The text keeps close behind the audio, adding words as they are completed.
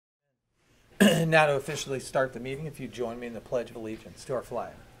Now to officially start the meeting, if you join me in the Pledge of Allegiance to our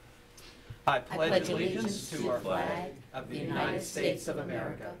flag. I pledge allegiance to our flag of the United States of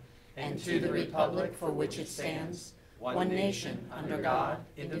America and to the republic for which it stands, one nation, under God,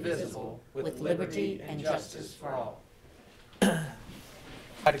 indivisible, with liberty and justice for all.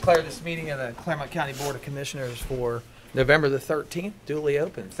 I declare this meeting of the Clermont County Board of Commissioners for November the 13th duly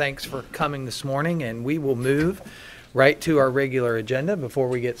open. Thanks for coming this morning, and we will move right to our regular agenda. Before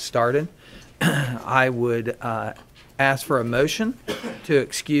we get started, I would ask for a motion to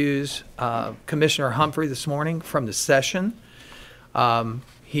excuse Commissioner Humphrey this morning from the session.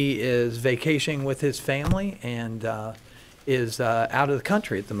 He is vacationing with his family and is out of the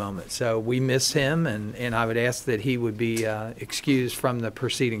country at the moment. So we miss him, and I would ask that he would be excused from the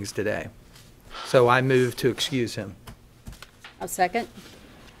proceedings today. So I move to excuse him. I'll second.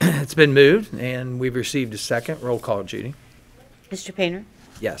 It's been moved, and we've received a second. Roll call, Judy. Mr. Painter?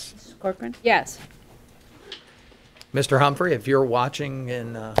 Yes. Mrs. Corcoran? Yes. Mr. Humphrey, if you're watching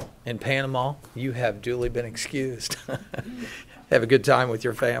in Panama, you have duly been excused. Have a good time with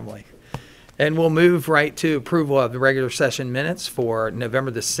your family. And we'll move right to approval of the regular session minutes for November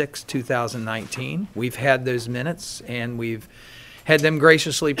the 6th, 2019. We've had those minutes, and we've had them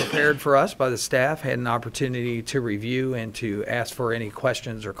graciously prepared for us by the staff, had an opportunity to review and to ask for any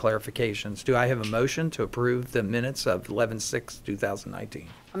questions or clarifications. Do I have a motion to approve the minutes of 11/6/2019?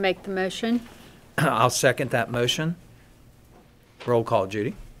 I'll make the motion. I'll second that motion. Roll call,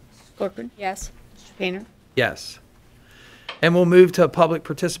 Judy. Mrs. Corcoran? Yes. Mr. Painter? Yes. And we'll move to public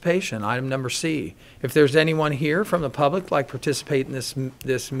participation, item number C. If there's anyone here from the public like participate in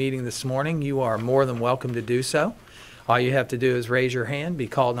this meeting this morning, you are more than welcome to do so. All you have to do is raise your hand, be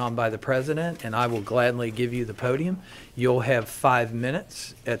called on by the president, and I will gladly give you the podium. You'll have 5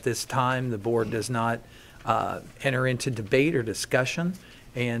 minutes. At this time, the board does not enter into debate or discussion.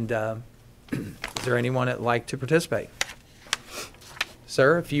 And is there anyone that'd like to participate?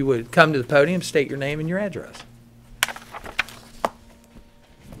 Sir, if you would come to the podium, state your name and your address.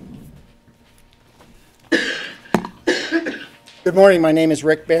 Good morning. My name is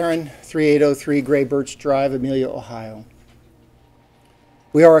Rick Barron, 3803 Gray Birch Drive, Amelia, Ohio.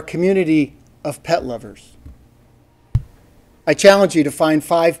 We are a community of pet lovers. I challenge you to find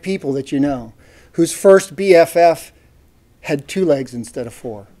 5 people that you know whose first BFF had 2 legs instead of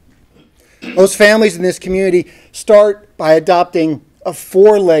 4. Most families in this community start by adopting a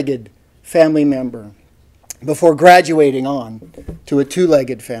 4-legged family member before graduating on to a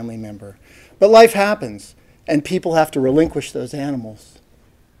 2-legged family member. But life happens, and people have to relinquish those animals.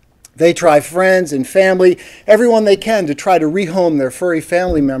 They try friends and family, everyone they can, to try to rehome their furry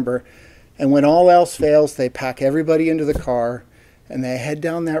family member. And when all else fails, they pack everybody into the car and they head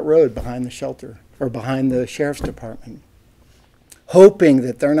down that road behind the shelter or behind the sheriff's department, hoping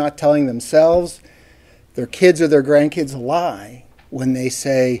that they're not telling themselves, their kids or their grandkids a lie when they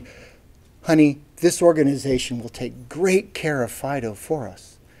say, honey, this organization will take great care of Fido for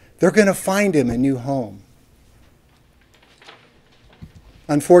us. They're going to find him a new home.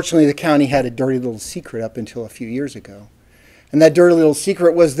 Unfortunately, the county had a dirty little secret up until a few years ago. And that dirty little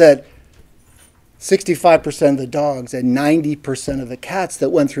secret was that 65% of the dogs and 90% of the cats that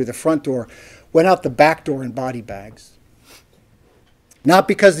went through the front door went out the back door in body bags. Not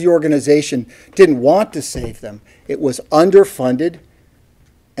because the organization didn't want to save them. It was underfunded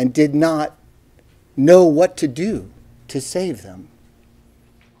and did not know what to do to save them.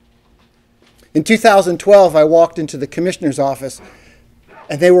 In 2012, I walked into the commissioner's office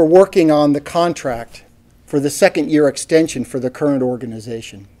and they were working on the contract for the 2nd-year extension for the current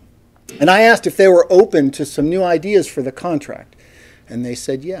organization. And I asked if they were open to some new ideas for the contract, and they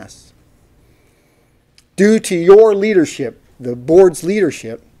said yes. Due to your leadership, the board's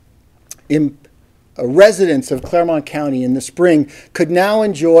leadership, residents of Clermont County in the spring could now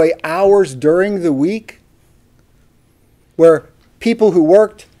enjoy hours during the week where people who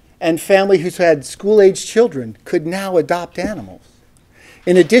worked and family who had school-aged children could now adopt animals.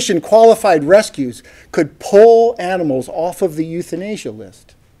 In addition, qualified rescues could pull animals off of the euthanasia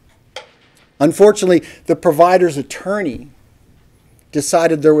list. Unfortunately, the provider's attorney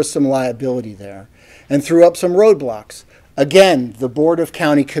decided there was some liability there and threw up some roadblocks. Again, the Board of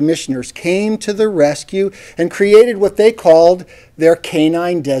County Commissioners came to the rescue and created what they called their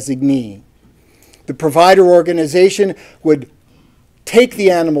canine designee. The provider organization would take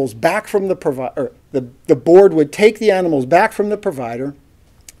the animals back from the provider, the board would take the animals back from the provider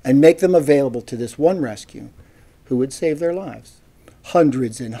and make them available to this one rescue who would save their lives.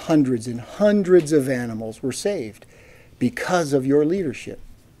 Hundreds and hundreds and hundreds of animals were saved because of your leadership.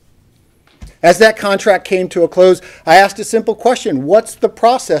 As that contract came to a close, I asked a simple question: what's the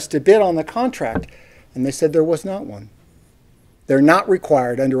process to bid on the contract? And they said there was not one. They're not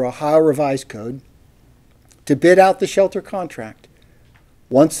required under Ohio Revised Code to bid out the shelter contract.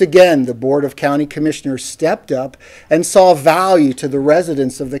 Once again, the Board of County Commissioners stepped up and saw value to the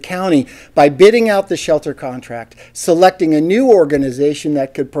residents of the county by bidding out the shelter contract, selecting a new organization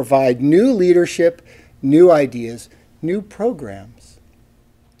that could provide new leadership, new ideas, new programs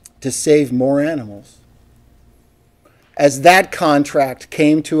to save more animals. As that contract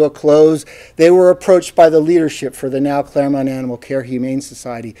came to a close, they were approached by the leadership for the now Clermont Animal Care Humane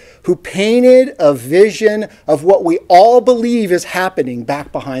Society, who painted a vision of what we all believe is happening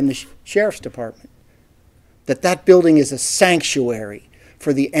back behind the Sheriff's Department. That building is a sanctuary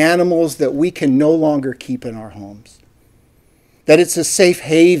for the animals that we can no longer keep in our homes. That it's a safe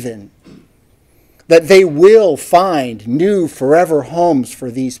haven. That they will find new forever homes for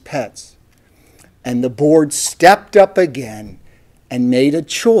these pets. And the board stepped up again and made a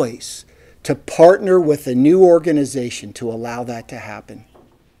choice to partner with a new organization to allow that to happen.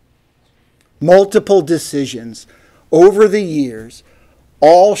 Multiple decisions over the years,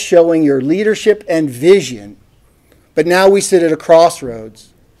 all showing your leadership and vision. But now we sit at a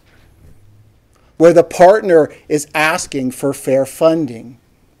crossroads where the partner is asking for fair funding.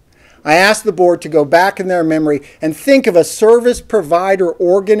 I asked the board to go back in their memory and think of a service provider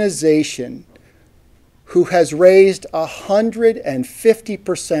organization who has raised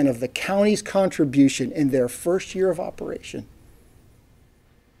 150% of the county's contribution in their first year of operation.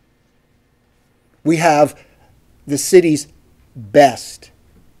 We have the city's best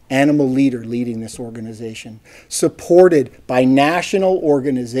animal leader leading this organization, supported by national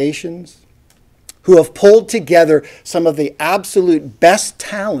organizations who have pulled together some of the absolute best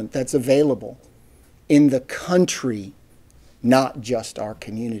talent that's available in the country, not just our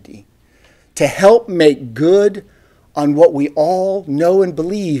community, to help make good on what we all know and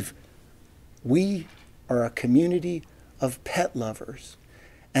believe. We are a community of pet lovers.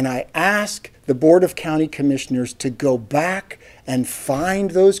 And I ask the Board of County Commissioners to go back and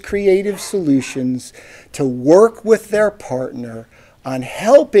find those creative solutions, to work with their partner on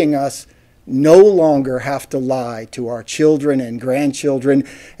helping us no longer have to lie to our children and grandchildren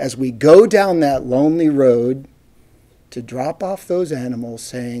as we go down that lonely road to drop off those animals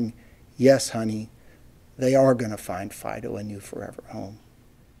saying, yes, honey, they are going to find Fido a new forever home.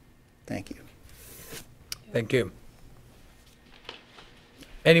 Thank you. Thank you.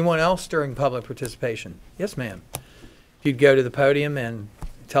 Anyone else during public participation? Yes, ma'am. If you'd go to the podium and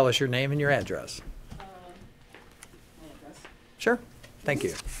tell us your name and your address. Sure. Thank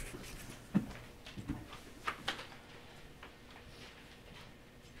you.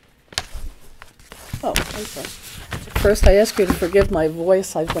 Oh, okay. First, I ask you to forgive my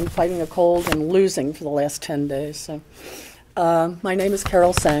voice. I've been fighting a cold and losing for the last 10 days. So, my name is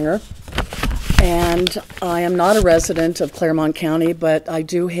Carol Sanger, and I am not a resident of Clermont County, but I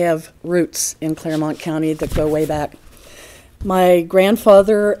do have roots in Clermont County that go way back. My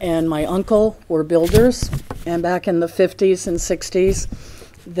grandfather and my uncle were builders, and back in the 50s and 60s,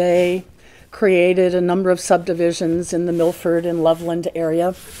 they created a number of subdivisions in the Milford and Loveland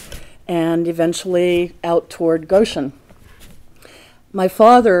area, and eventually out toward Goshen. My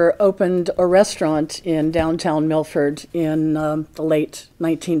father opened a restaurant in downtown Milford in the late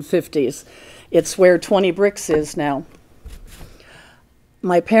 1950s. It's where 20 Bricks is now.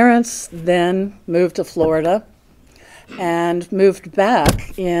 My parents then moved to Florida and moved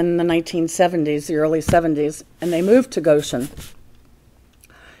back in the 1970s, the early 70s, and they moved to Goshen.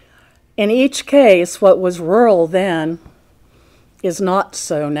 In each case, what was rural then is not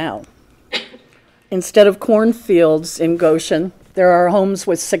so now. Instead of cornfields in Goshen, there are homes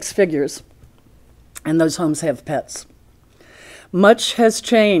with 6 figures, and those homes have pets. Much has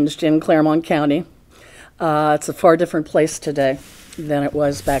changed in Clermont County. It's a far different place today than it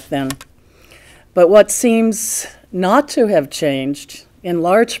was back then. But what seems not to have changed, in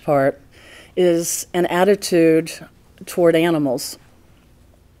large part, is an attitude toward animals.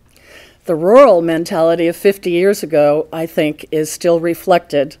 The rural mentality of 50 years ago, I think, is still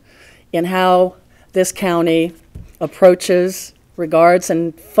reflected in how this county approaches, regards,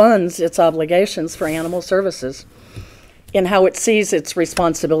 and funds its obligations for animal services, in how it sees its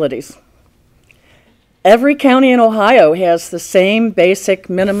responsibilities. Every county in Ohio has the same basic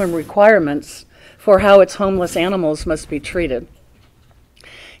minimum requirements for how its homeless animals must be treated.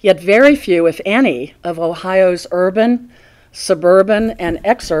 Yet very few, if any, of Ohio's urban, suburban, and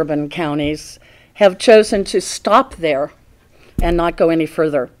exurban counties have chosen to stop there and not go any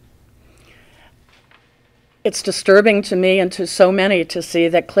further. It's disturbing to me and to so many to see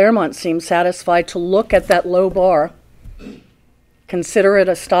that Clermont seems satisfied to look at that low bar, consider it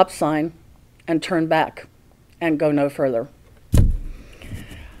a stop sign, and turn back and go no further.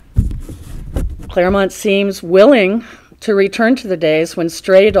 Clermont seems willing to return to the days when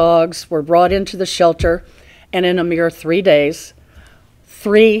stray dogs were brought into the shelter and in a mere 3 days,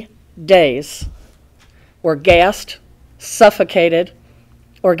 3 days, were gassed, suffocated,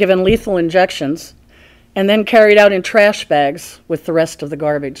 or given lethal injections, and then carried out in trash bags with the rest of the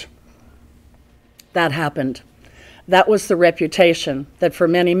garbage. That happened. That was the reputation that for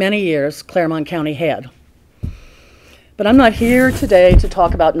many, many years Clermont County had. But I'm not here today to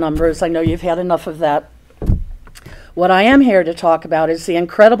talk about numbers. I know you've had enough of that. What I am here to talk about is the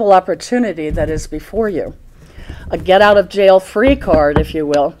incredible opportunity that is before you. A get-out-of-jail-free card, if you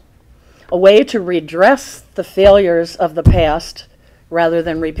will. A way to redress the failures of the past rather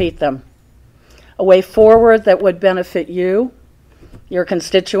than repeat them. A way forward that would benefit you, your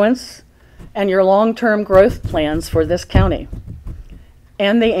constituents, and your long-term growth plans for this county,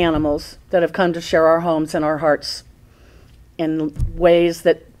 and the animals that have come to share our homes and our hearts in ways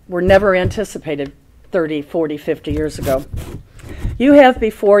that were never anticipated 30, 40, 50 years ago. You have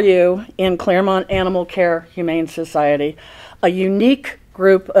before you in Clermont Animal Care Humane Society a unique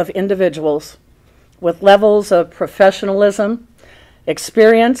group of individuals with levels of professionalism,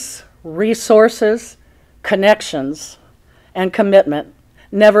 experience, resources, connections, and commitment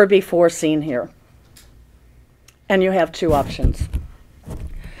never before seen here. And you have 2 options.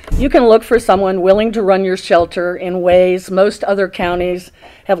 You can look for someone willing to run your shelter in ways most other counties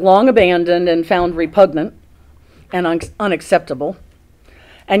have long abandoned and found repugnant and unacceptable.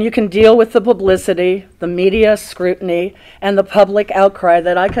 And you can deal with the publicity, the media scrutiny, and the public outcry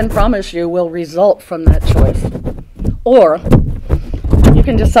that I can promise you will result from that choice. Or you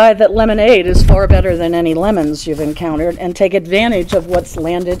can decide that lemonade is far better than any lemons you've encountered and take advantage of what's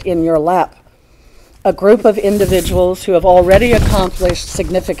landed in your lap. A group of individuals who have already accomplished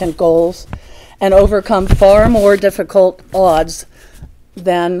significant goals and overcome far more difficult odds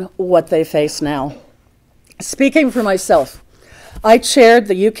than what they face now. Speaking for myself, I chaired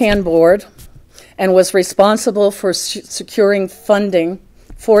the UCAN board and was responsible for securing funding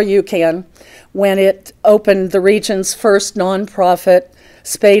for UCAN when it opened the region's first nonprofit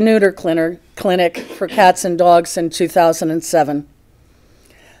spay-neuter clinic for cats and dogs in 2007.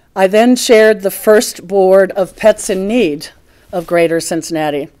 I then chaired the first board of Pets in Need of Greater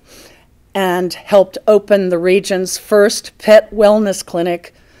Cincinnati and helped open the region's first pet wellness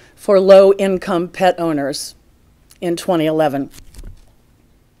clinic for low-income pet owners in 2011.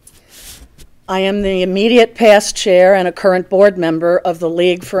 I am the immediate past chair and a current board member of the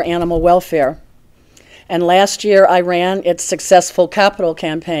League for Animal Welfare. And last year I ran its successful capital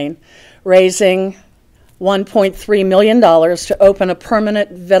campaign, raising $1.3 million to open a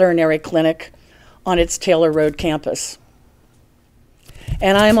permanent veterinary clinic on its Taylor Road campus.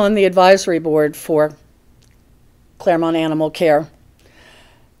 And I'm on the advisory board for Clermont Animal Care.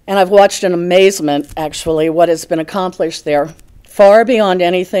 And I've watched in amazement, actually, what has been accomplished there, far beyond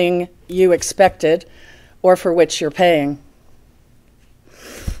anything you expected or for which you're paying.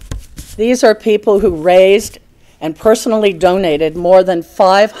 These are people who raised and personally donated more than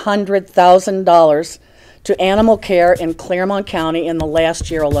 $500,000 to animal care in Clermont County in the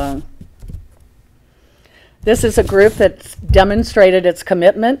last year alone. This is a group that's demonstrated its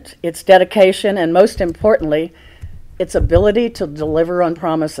commitment, its dedication, and most importantly, its ability to deliver on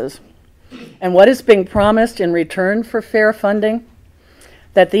promises. And what is being promised in return for fair funding?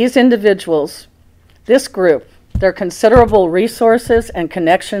 That these individuals, this group, their considerable resources and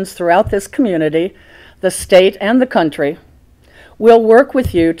connections throughout this community, the state and the country, will work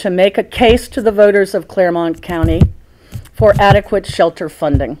with you to make a case to the voters of Clermont County for adequate shelter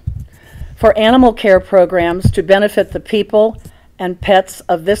funding, for animal care programs to benefit the people and pets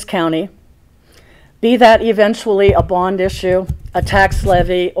of this county, be that eventually a bond issue, a tax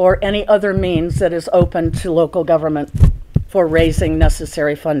levy, or any other means that is open to local government for raising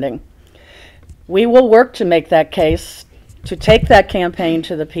necessary funding. We will work to make that case, to take that campaign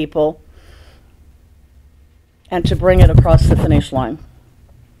to the people, and to bring it across the finish line.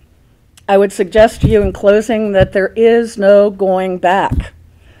 I would suggest to you in closing that there is no going back,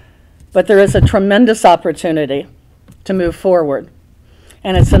 but there is a tremendous opportunity to move forward.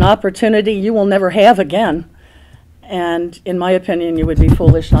 And it's an opportunity you will never have again. And in my opinion, you would be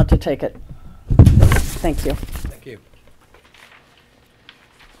foolish not to take it. Thank you. Thank you.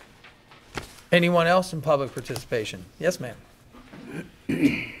 Anyone else in public participation? Yes, ma'am.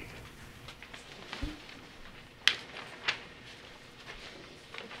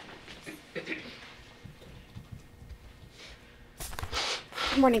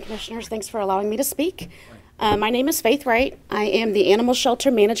 morning, Commissioners. Thanks for allowing me to speak. My name is Faith Wright. I am the Animal Shelter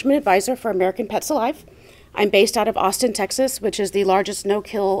Management Advisor for American Pets Alive. I'm based out of Austin, Texas, which is the largest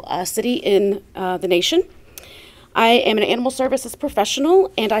no-kill city in the nation. I am an animal services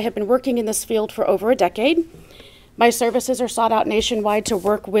professional, and I have been working in this field for over a decade. My services are sought out nationwide to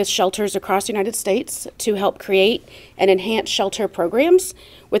work with shelters across the United States to help create and enhance shelter programs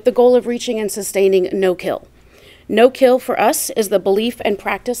with the goal of reaching and sustaining no-kill. No-kill for us is the belief and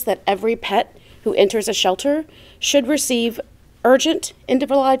practice that every pet who enters a shelter should receive urgent,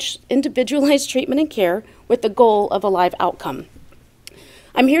 individualized treatment and care with the goal of a live outcome.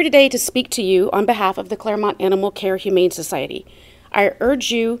 I'm here today to speak to you on behalf of the Clermont Animal Care Humane Society. I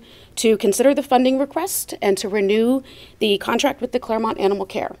urge you to consider the funding request and to renew the contract with the Clermont Animal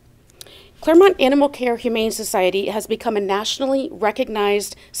Care. Clermont Animal Care Humane Society has become a nationally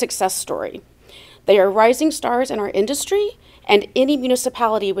recognized success story. They are rising stars in our industry, and any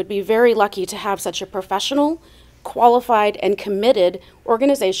municipality would be very lucky to have such a professional, qualified, and committed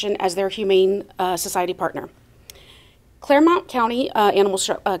organization as their Humane Society partner. Clermont County Clermont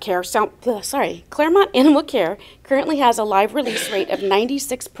Animal Care currently has a live release rate of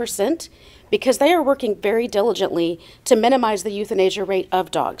 96% because they are working very diligently to minimize the euthanasia rate of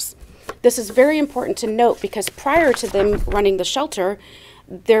dogs. This is very important to note because prior to them running the shelter,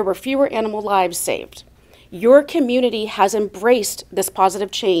 there were fewer animal lives saved. Your community has embraced this positive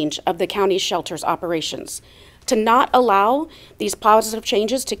change of the county's shelter's operations. To not allow these positive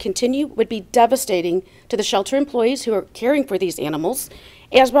changes to continue would be devastating to the shelter employees who are caring for these animals,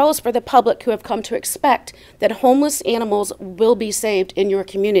 as well as for the public who have come to expect that homeless animals will be saved in your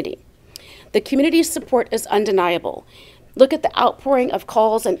community. The community's support is undeniable. Look at the outpouring of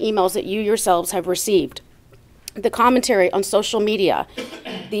calls and emails that you yourselves have received. The commentary on social media,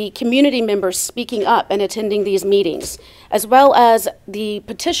 the community members speaking up and attending these meetings, as well as the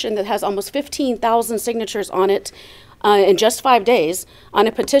petition that has almost 15,000 signatures on it in just 5 days on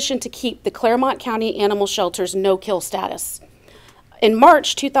a petition to keep the Clermont County Animal Shelter's no-kill status. In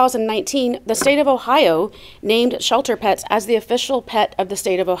March 2019, the state of Ohio named shelter pets as the official pet of the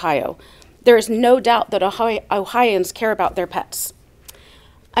state of Ohio. There is no doubt that Ohioans care about their pets.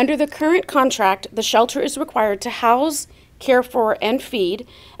 Under the current contract, the shelter is required to house, care for, and feed,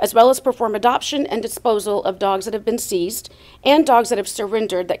 as well as perform adoption and disposal of dogs that have been seized and dogs that have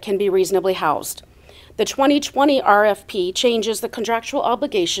surrendered that can be reasonably housed. The 2020 RFP changes the contractual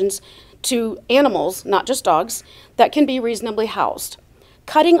obligations to animals, not just dogs, that can be reasonably housed.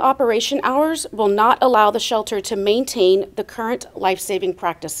 Cutting operation hours will not allow the shelter to maintain the current life-saving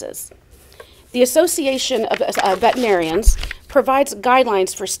practices. The Association of Veterinarians provides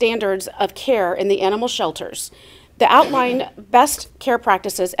guidelines for standards of care in the animal shelters that outline best care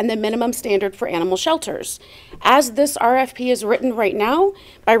practices and the minimum standard for animal shelters. As this RFP is written right now,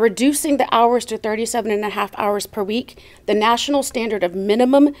 by reducing the hours to 37.5 hours per week, the national standard of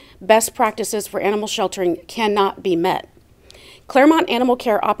minimum best practices for animal sheltering cannot be met. Clermont Animal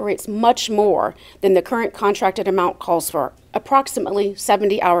Care operates much more than the current contracted amount calls for, approximately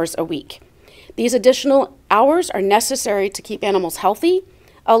 70 hours a week. These additional hours are necessary to keep animals healthy,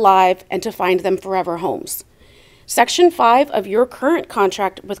 alive, and to find them forever homes. Section 5 of your current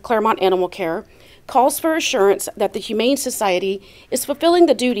contract with Clermont Animal Care calls for assurance that the Humane Society is fulfilling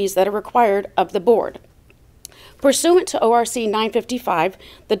the duties that are required of the board. Pursuant to ORC 955,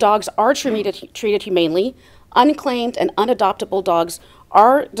 the dogs are treated humanely, unclaimed and unadoptable dogs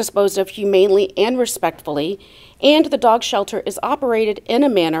are disposed of humanely and respectfully, and the dog shelter is operated in a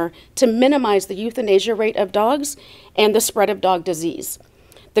manner to minimize the euthanasia rate of dogs and the spread of dog disease.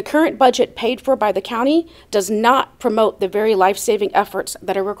 The current budget paid for by the county does not promote the very life-saving efforts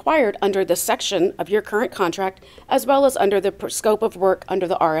that are required under this section of your current contract, as well as under the scope of work under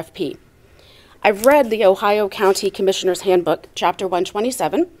the RFP. I've read the Ohio County Commissioner's Handbook, Chapter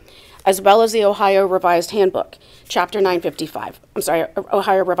 127, as well as the Ohio Revised Handbook, Chapter 955.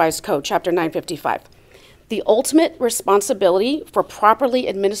 Ohio Revised Code, Chapter 955. The ultimate responsibility for properly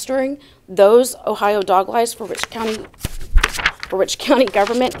administering those Ohio dog lives for which county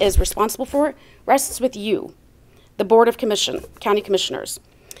government is responsible for rests with you, the Board of County Commissioners.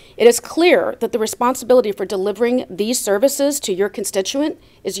 It is clear that the responsibility for delivering these services to your constituent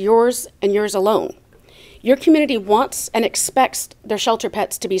is yours and yours alone. Your community wants and expects their shelter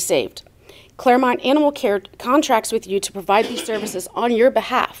pets to be saved. Clermont Animal Care contracts with you to provide these services on your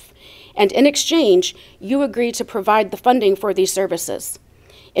behalf, and in exchange, you agree to provide the funding for these services.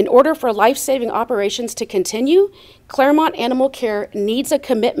 In order for life-saving operations to continue, Clermont Animal Care needs a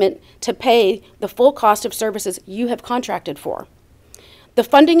commitment to pay the full cost of services you have contracted for. The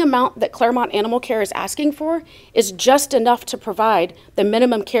funding amount that Clermont Animal Care is asking for is just enough to provide the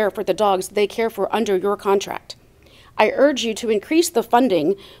minimum care for the dogs they care for under your contract. I urge you to increase the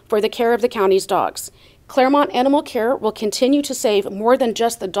funding for the care of the county's dogs. Clermont Animal Care will continue to save more than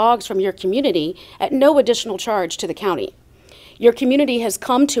just the dogs from your community at no additional charge to the county. Your community has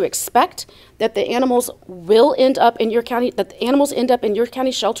come to expect that the animals will end up in your county, that the animals end up in your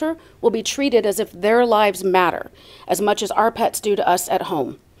county shelter will be treated as if their lives matter as much as our pets do to us at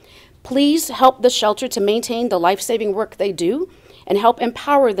home. Please help the shelter to maintain the life-saving work they do and help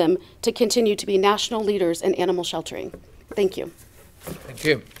empower them to continue to be national leaders in animal sheltering. Thank you. Thank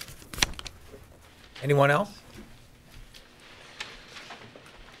you. Anyone else?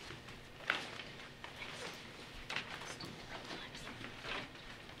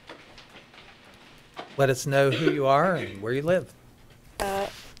 Let us know who you are and where you live. My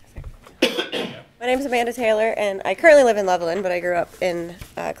name is Amanda Taylor, and I currently live in Loveland, but I grew up in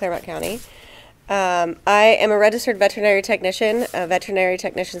Clermont County. I am a registered veterinary technician, a veterinary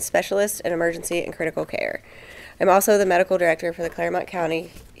technician specialist in emergency and critical care. I'm also the medical director for the Clermont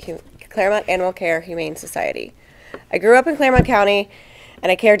Animal Care Humane Society. I grew up in Clermont County,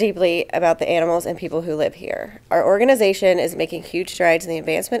 and I care deeply about the animals and people who live here. Our organization is making huge strides in the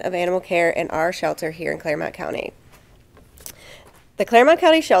advancement of animal care in our shelter here in Clermont County. The Clermont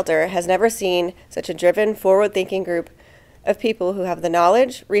County Shelter has never seen such a driven, forward-thinking group of people who have the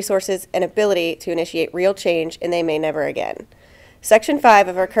knowledge, resources, and ability to initiate real change, and they may never again. Section 5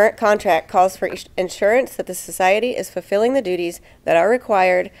 of our current contract calls for assurance that the society is fulfilling the duties that are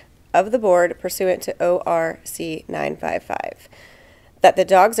required of the board pursuant to ORC 955. That the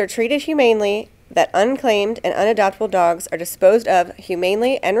dogs are treated humanely, that unclaimed and unadoptable dogs are disposed of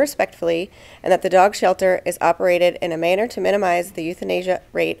humanely and respectfully, and that the dog shelter is operated in a manner to minimize the euthanasia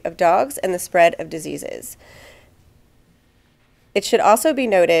rate of dogs and the spread of diseases. It should also be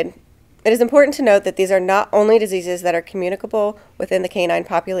noted, it is important to note that these are not only diseases that are communicable within the canine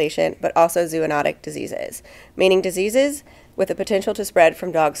population, but also zoonotic diseases, meaning diseases with the potential to spread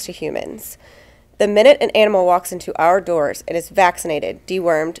from dogs to humans. The minute an animal walks into our doors, it is vaccinated,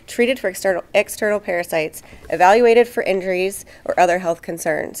 dewormed, treated for external parasites, evaluated for injuries or other health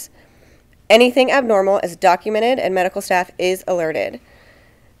concerns. Anything abnormal is documented and medical staff is alerted.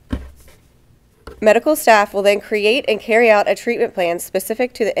 Medical staff will then create and carry out a treatment plan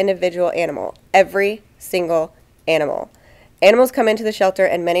specific to the individual animal, every single animal. Animals come into the shelter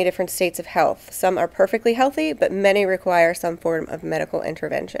in many different states of health. Some are perfectly healthy, but many require some form of medical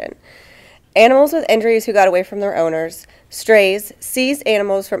intervention. Animals with injuries who got away from their owners, strays, seized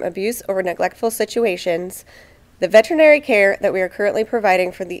animals from abuse or neglectful situations. The veterinary care that we are currently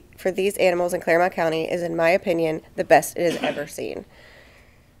providing for these animals in Clermont County is, in my opinion, the best it has ever seen.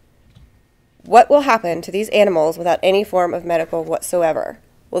 What will happen to these animals without any form of medical whatsoever?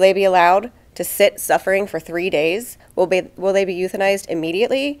 Will they be allowed to sit suffering for 3 days? Will they be euthanized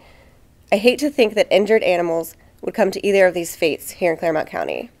immediately? I hate to think that injured animals would come to either of these fates here in Clermont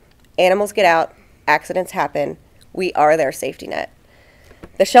County. Animals get out, accidents happen, we are their safety net.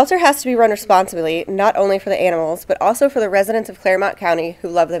 The shelter has to be run responsibly, not only for the animals, but also for the residents of Clermont County who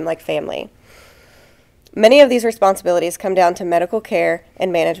love them like family. Many of these responsibilities come down to medical care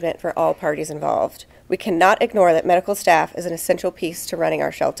and management for all parties involved. We cannot ignore that medical staff is an essential piece to running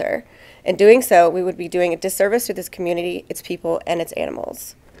our shelter. In doing so, we would be doing a disservice to this community, its people, and its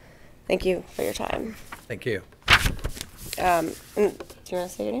animals. Thank you for your time. Thank you. Do you want to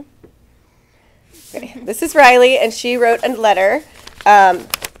say your name? Okay. This is Riley, and she wrote a letter.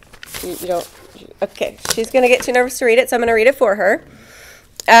 You don't. Okay, she's going to get too nervous to read it, so I'm going to read it for her.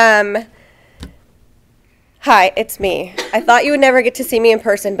 Hi, it's me. I thought you would never get to see me in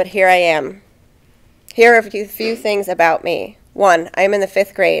person, but here I am. Here are a few things about me. 1, I am in the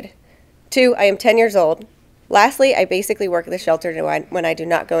 5th grade. 2, I am 10 years old. Lastly, I basically work at the shelter when I do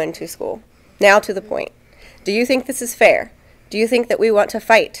not go into school. Now to the point. Do you think this is fair? Do you think that we want to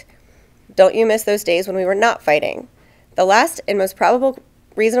fight? Don't you miss those days when we were not fighting? The last and most probable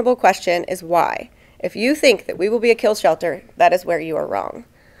reasonable question is why. If you think that we will be a kill shelter, that is where you are wrong.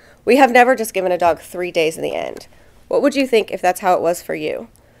 We have never just given a dog 3 days in the end. What would you think if that's how it was for you?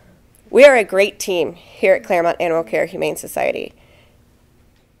 We are a great team here at Clermont Animal Care Humane Society.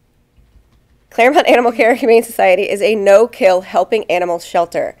 Clermont Animal Care Humane Society is a no-kill helping animals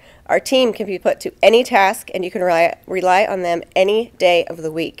shelter. Our team can be put to any task, and you can rely on them any day of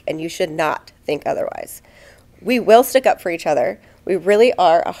the week, and you should not think otherwise. We will stick up for each other. We really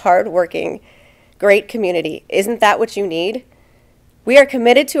are a hard-working, great community. Isn't that what you need? We are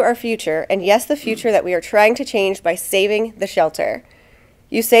committed to our future, and yes, the future that we are trying to change by saving the shelter.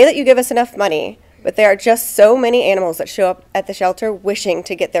 You say that you give us enough money. But there are just so many animals that show up at the shelter wishing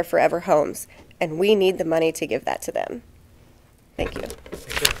to get their forever homes, and we need the money to give that to them. Thank you.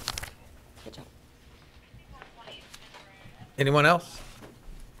 Anyone else?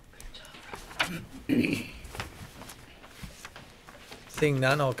 Seeing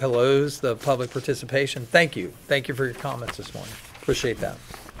none, I'll close the public participation. Thank you. Thank you for your comments this morning. Appreciate that.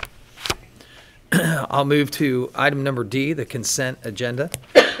 I'll move to item number D, the consent agenda.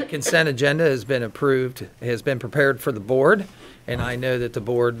 The consent agenda has been approved, has been prepared for the board, and I know that the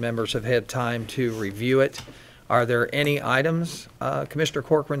board members have had time to review it. Are there any items, Commissioner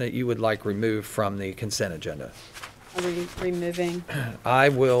Corcoran, that you would like removed from the consent agenda? Are we removing? I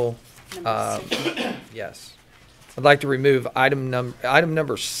will, yes. I'd like to remove item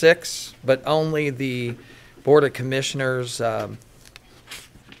number 6, but only the Board of Commissioners,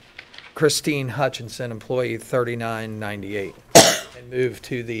 Christine Hutchinson, employee 3998, and move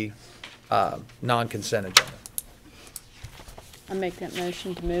to the non-consent agenda. I'll make that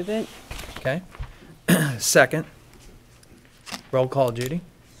motion to move it. Okay? Second. Roll call, Judy?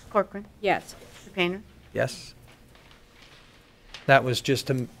 Corcoran. Yes. Mr. Painter. Yes. That was just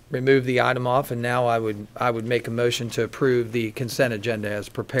to remove the item off, and now I would make a motion to approve the consent agenda as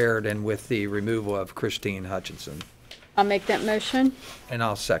prepared and with the removal of Christine Hutchinson. I'll make that motion. And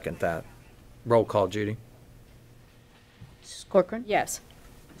I'll second that. Roll call, Judy. Mrs. Corcoran. Yes.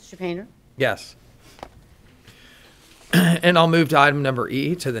 Mr. Painter. Yes. And I'll move to item number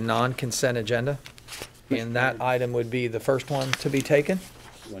E, to the non-consent agenda. And that item would be the first one to be taken?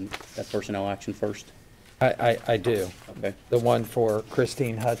 That personnel action first? I do. Okay. The one for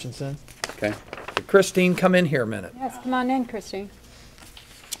Christine Hutchinson. Okay. Christine, come in here a minute. Yes, come on in, Christine.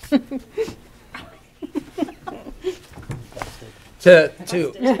 To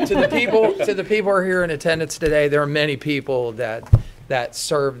the people who are here in attendance today, there are many people that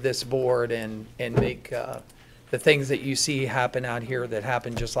serve this board and make the things that you see happen out here that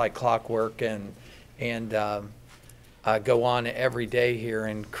happen just like clockwork and go on every day here.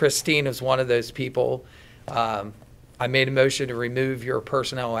 And Christine is one of those people. I made a motion to remove your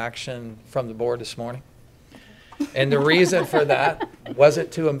personnel action from the board this morning. And the reason for that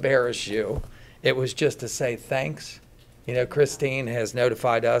wasn't to embarrass you. It was just to say thanks. You know, Christine has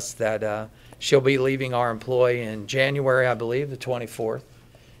notified us that she'll be leaving our employ in January, I believe, the 24th.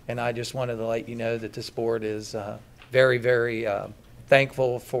 And I just wanted to let you know that this board is very, very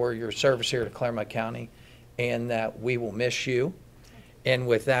thankful for your service here to Clermont County and that we will miss you. And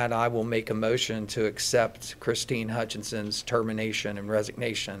with that, I will make a motion to accept Christine Hutchinson's termination and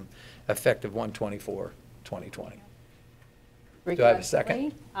resignation effective 1/24/2020. Do I have a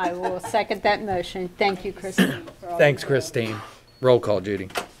second? I will second that motion. Thank you, Christine. for all Thanks, your work. Christine. Roll call, Judy.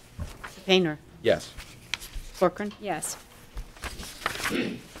 Mr. Painter. Yes. Corcoran. Yes.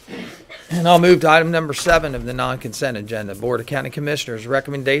 And I'll move to item number 7 of the non-consent agenda. Board of County Commissioners,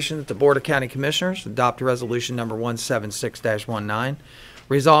 recommendation that the Board of County Commissioners adopt resolution number 176-19,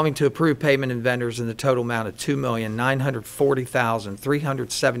 resolving to approve payment in vendors in the total amount of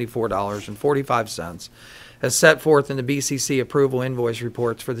 $2,940,374.45 as set forth in the BCC approval invoice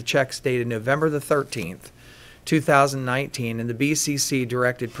reports for the checks dated November the 13th, 2019, and the BCC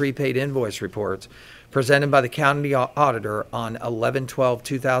directed prepaid invoice reports presented by the county auditor on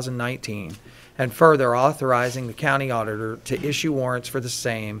 11/12/2019, and further authorizing the county auditor to issue warrants for the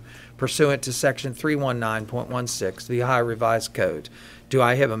same pursuant to section 319.16 of the Ohio Revised Code. Do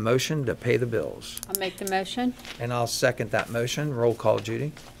I have a motion to pay the bills? I'll make the motion. And I'll second that motion. Roll call,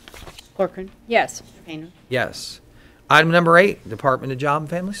 Judy. Corcoran. Yes. Mr. Painter. Yes. Item number 8, Department of Job and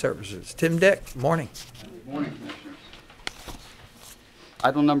Family Services. Tim Dick, morning. Good morning, Commissioners.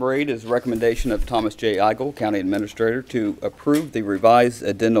 Item number 8 is recommendation of Thomas J. Eigel, County Administrator, to approve the revised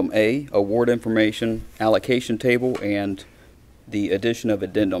Addendum A, Award Information Allocation Table, and the addition of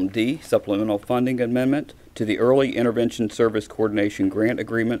Addendum D, Supplemental Funding Amendment, to the Early Intervention Service Coordination Grant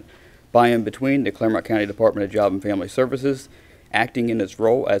Agreement by and between the Clermont County Department of Job and Family Services, acting in its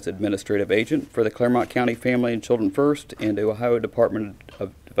role as administrative agent for the Clermont County Family and Children First and the Ohio Department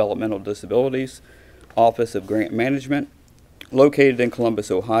of Developmental Disabilities, Office of Grant Management, located in Columbus,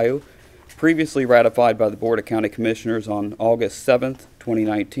 Ohio, previously ratified by the Board of County Commissioners on August 7th,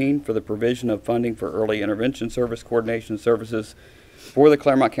 2019, for the provision of funding for early intervention service coordination services for the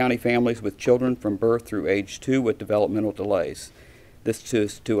Clermont County families with children from birth through age 2 with developmental delays. This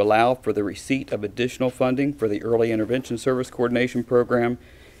is to allow for the receipt of additional funding for the Early Intervention Service Coordination Program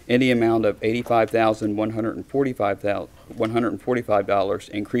in the amount of $85,145,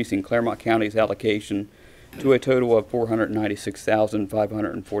 increasing Clermont County's allocation to a total of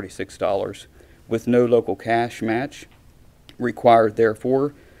 $496,546, with no local cash match required.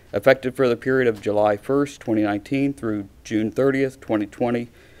 Therefore, effective for the period of July 1st, 2019 through June 30th, 2020,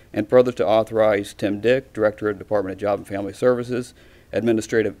 and further to authorize Tim Dick, Director of Department of Job and Family Services,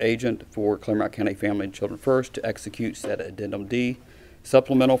 Administrative Agent for Clermont County Family and Children First, to execute said Addendum D,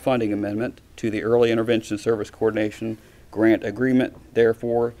 supplemental funding amendment to the Early Intervention Service Coordination Grant Agreement,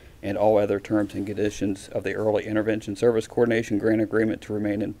 therefore, and all other terms and conditions of the Early Intervention Service Coordination Grant Agreement to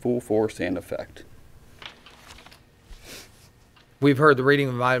remain in full force and effect. We've heard the reading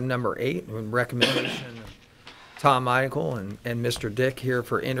of item number 8, with recommendation of Tom Michael and Mr. Dick here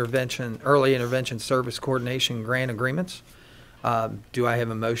for early intervention service coordination grant agreements. Do I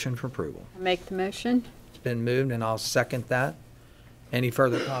have a motion for approval? I'll make the motion. It's been moved, and I'll second that. Any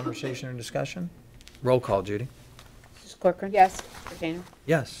further conversation or discussion? Roll call, Judy. Mrs. Corcoran. Yes. Mr. Painter.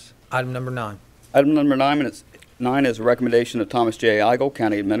 Yes. Item number 9. Item number 9 is a recommendation of Thomas J. Eigel,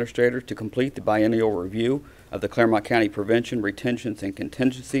 County Administrator, to complete the biennial review of the Clermont County Prevention, Retentions, and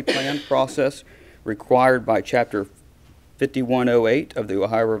Contingency Plan process required by Chapter 5108 of the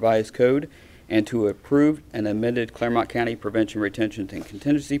Ohio Revised Code, and to approve an amended Clermont County Prevention, Retention, and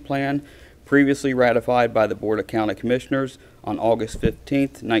Contingency Plan previously ratified by the Board of County Commissioners on August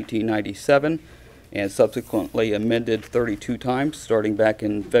 15th, 1997, and subsequently amended 32 times, starting back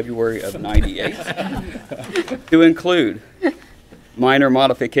in February of '98, to include minor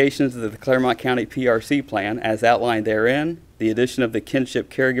modifications of the Clermont County PRC plan as outlined therein, the addition of the Kinship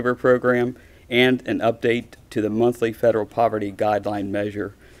Caregiver Program, and an update to the monthly federal poverty guideline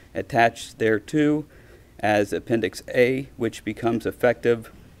measure attached thereto as Appendix A, which becomes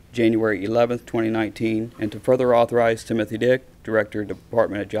effective January 11th, 2019, and to further authorize Timothy Dick, Director,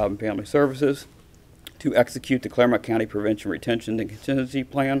 Department of Job and Family Services, to execute the Clermont County Prevention, Retention, and Contingency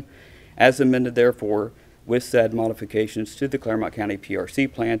Plan as amended therefore, with said modifications to the Clermont County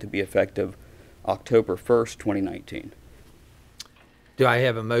PRC plan to be effective October 1st, 2019. Do I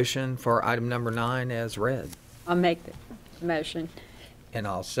have a motion for item number 9 as read? I'll make the motion. And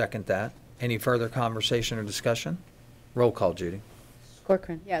I'll second that. Any further conversation or discussion? Roll call, Judy. Mrs.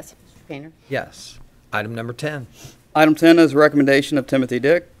 Corcoran. Yes. Mr. Painter. Yes. Item number 10. Item 10 is a recommendation of Timothy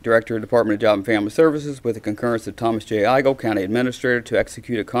Dick, Director of Department of Job and Family Services, with the concurrence of Thomas J. Eigel, County Administrator, to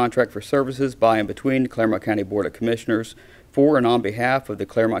execute a contract for services by and between the Clermont County Board of Commissioners for and on behalf of the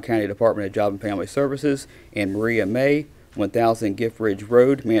Clermont County Department of Job and Family Services and Maria May, 1000 Gift Ridge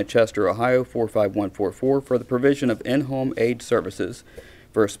Road, Manchester, Ohio, 45144, for the provision of in-home aid services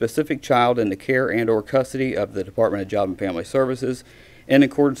for a specific child in the care and/or custody of the Department of Job and Family Services, in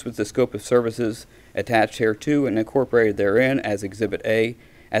accordance with the scope of services attached hereto and incorporated therein as Exhibit A,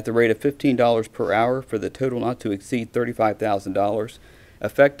 at the rate of $15 per hour for the total not to exceed $35,000,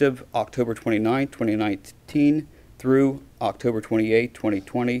 effective October 29, 2019 through October 28,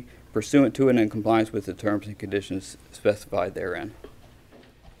 2020, pursuant to and in compliance with the terms and conditions specified therein.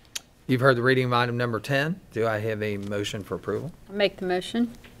 You've heard the reading of item number 10. Do I have a motion for approval? I'll make the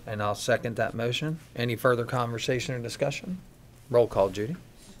motion. And I'll second that motion. Any further conversation or discussion? Roll call, Judy.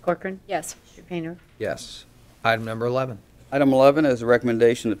 Mrs. Corcoran. Yes. Mr. Painter. Yes. Item number 11. Item 11 is a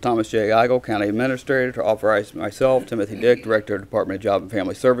recommendation of Thomas J. Eigel, County Administrator, to authorize myself, Timothy Dick, Director of Department of Job and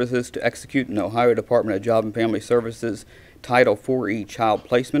Family Services, to execute an Ohio Department of Job and Family Services Title 4E Child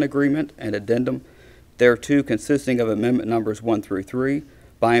Placement Agreement and Addendum thereto, consisting of amendment numbers 1 through 3,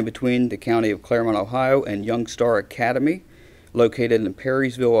 by and between the County of Clermont, Ohio, and Young Star Academy, located in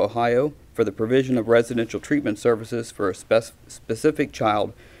Perrysville, Ohio, for the provision of residential treatment services for a specific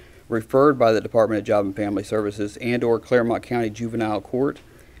child referred by the Department of Job and Family Services and/or Clermont County Juvenile Court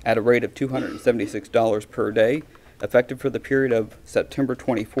at a rate of $276 per day, effective for the period of September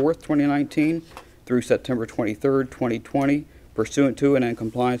 24th, 2019 through September 23rd, 2020, pursuant to and in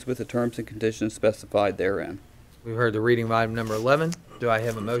compliance with the terms and conditions specified therein. We've heard the reading of item number 11. Do I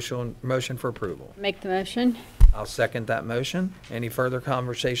have a motion for approval? Make the motion. I'll second that motion. Any further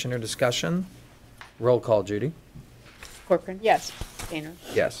conversation or discussion? Roll call, Judy. Mrs. Corcoran. Yes. Mr. Painter.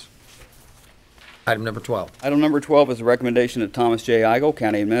 Yes. Item number 12. Item number 12 is a recommendation of Thomas J. Eigel,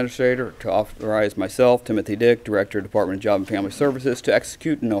 County Administrator, to authorize myself, Timothy Dick, Director of Department of Job and Family Services, to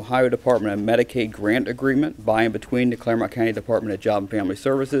execute an Ohio Department of Medicaid grant agreement by and between the Clermont County Department of Job and Family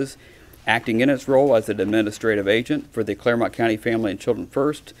Services, acting in its role as an administrative agent for the Clermont County Family and Children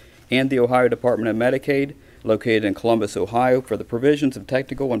First, and the Ohio Department of Medicaid, located in Columbus, Ohio, for the provisions of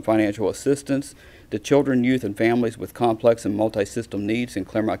technical and financial assistance to children, youth, and families with complex and multi-system needs in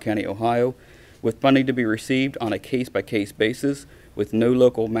Clermont County, Ohio, with funding to be received on a case-by-case basis, with no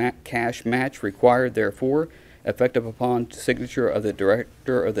local cash match required therefore, effective upon signature of the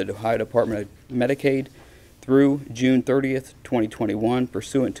Director of the Ohio Department of Medicaid through June 30th, 2021,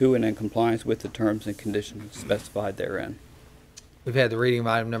 pursuant to and in compliance with the terms and conditions specified therein. We've had the reading of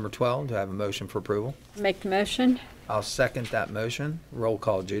item number 12. Do I have a motion for approval? Make the motion. I'll second that motion. Roll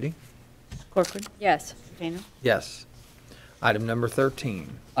call, Judy. Corcoran. Yes. Tanner. Yes. Item number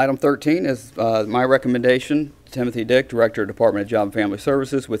 13. Item 13 is my recommendation, Timothy Dick, Director of Department of Job and Family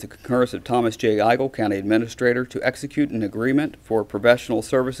Services, with the concurrence of Thomas J. Eigel, County Administrator, to execute an agreement for professional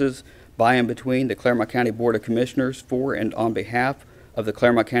services by and between the Clermont County Board of Commissioners for and on behalf of the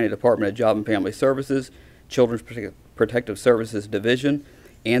Clermont County Department of Job and Family Services, Children's Protective Services Division,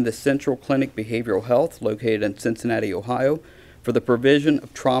 and the Central Clinic Behavioral Health, located in Cincinnati, Ohio, for the provision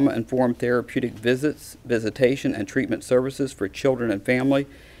of trauma-informed therapeutic visits, visitation, and treatment services for children and family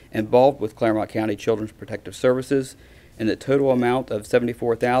involved with Clermont County Children's Protective Services in the total amount of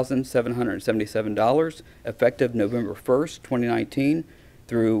 $74,777, effective November 1st, 2019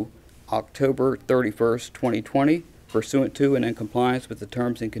 through October 31st, 2020, pursuant to and in compliance with the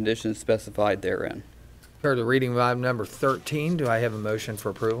terms and conditions specified therein. Heard the reading of item number 13. Do I have a motion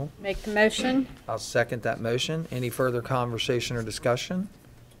for approval? Make the motion. I'll second that motion. Any further conversation or discussion?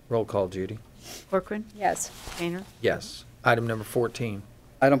 Roll call, Judy. Corcoran. Yes. Tanner. Yes. Item number 14.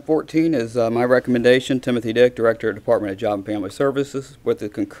 Item 14 is my recommendation, Timothy Dick, Director of Department of Job and Family Services, with the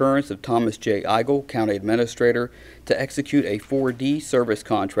concurrence of Thomas J. Eigel, County Administrator, to execute a 4D service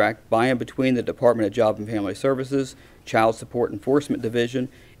contract by and between the Department of Job and Family Services, Child Support Enforcement Division,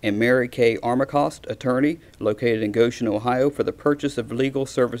 and Mary K. Armacost, attorney, located in Goshen, Ohio, for the purchase of legal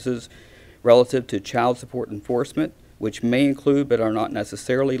services relative to child support enforcement, which may include but are not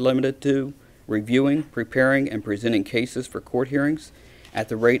necessarily limited to reviewing, preparing, and presenting cases for court hearings at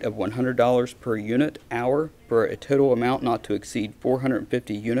the rate of $100 per unit hour for a total amount not to exceed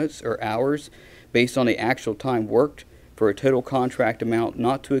 450 units or hours based on the actual time worked for a total contract amount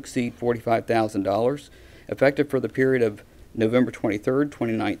not to exceed $45,000, effective for the period of November 23rd,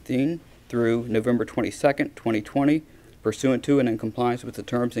 2019 through November 22nd, 2020, pursuant to and in compliance with the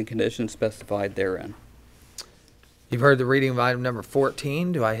terms and conditions specified therein. You've heard the reading of item number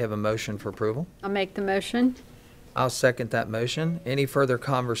 14. Do I have a motion for approval? I'll make the motion. I'll second that motion. Any further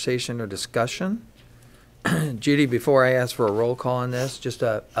conversation or discussion? Judy, before I ask for a roll call on this, just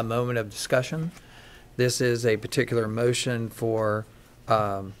a moment of discussion. This is a particular motion for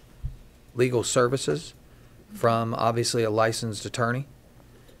legal services from obviously a licensed attorney.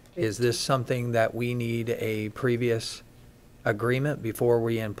 Is this something that we need a previous agreement before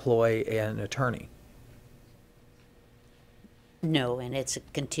we employ an attorney? No, and it's a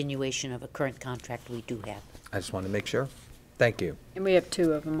continuation of a current contract we do have. I just wanted to make sure. Thank you. And we have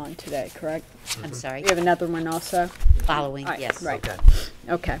two of them on today, correct? I'm sorry. We have another one also? Following, All right, yes. Right. Okay.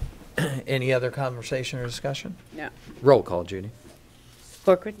 Okay. Any other conversation or discussion? No. Roll call, Judy.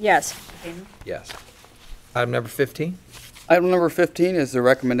 Corcoran. Yes. Tanner. Yes. Item number 15. Item number 15 is the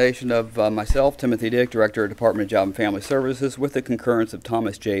recommendation of myself, Timothy Dick, Director of Department of Job and Family Services, with the concurrence of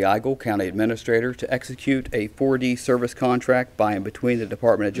Thomas J. Eigel, County Administrator, to execute a 4D service contract by and between the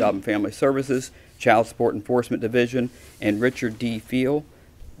Department of Job and Family Services, Child Support Enforcement Division, and Richard D. Field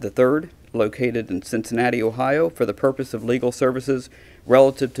III, located in Cincinnati, Ohio, for the purpose of legal services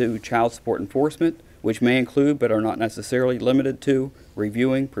relative to child support enforcement, which may include but are not necessarily limited to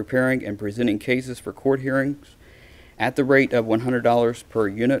reviewing, preparing, and presenting cases for court hearings at the rate of $100 per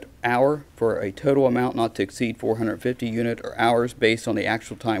unit hour for a total amount not to exceed 450 unit or hours based on the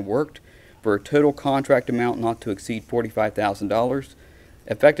actual time worked for a total contract amount not to exceed $45,000,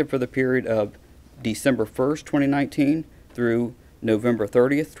 effective for the period of December 1st, 2019 through November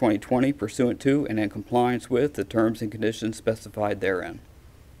 30th, 2020, pursuant to and in compliance with the terms and conditions specified therein.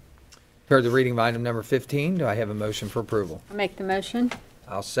 Heard the reading of item number 15. Do I have a motion for approval? I'll make the motion.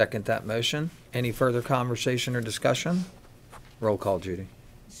 I'll second that motion. Any further conversation or discussion? Roll call, Judy.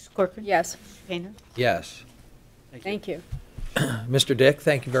 Mrs. Corcoran. Yes. Tanner. Yes. Thank you. Mr. Dick,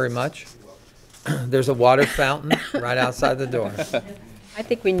 thank you very much. There's a water fountain right outside the door. I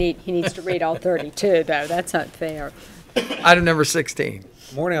think he needs to read all 32, though. That's not fair. Item number 16.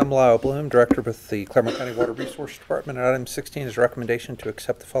 Good morning, I'm Lyle Bloom, Director with the Clermont County Water Resources Department. And item 16 is a recommendation to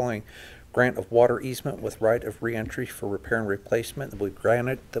accept the following grant of water easement with right of reentry for repair and replacement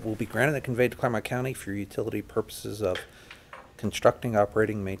that will be granted and conveyed to Clermont County for utility purposes of constructing,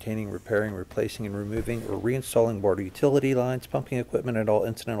 operating, maintaining, repairing, replacing, and removing or reinstalling water utility lines, pumping equipment, and all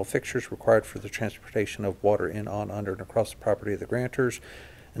incidental fixtures required for the transportation of water in, on, under, and across the property of the grantors.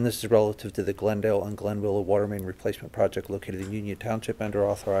 And this is relative to the Glendale and Glenville water main replacement project located in Union Township, and are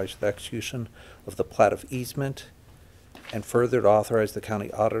authorized the execution of the plat of easement And further, to authorize the county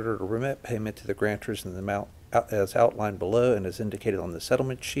auditor to remit payment to the grantors in the amount as outlined below and as indicated on the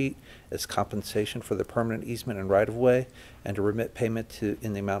settlement sheet as compensation for the permanent easement and right-of-way, and to remit payment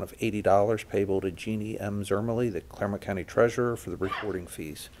in the amount of $80 payable to Jeannie M. Zermely, the Clermont County Treasurer, for the recording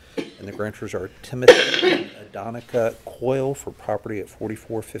fees. And the grantors are Timothy and Adonica Coyle for property at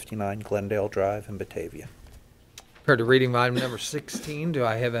 4459 Glendale Drive in Batavia. Heard the reading of item number 16. Do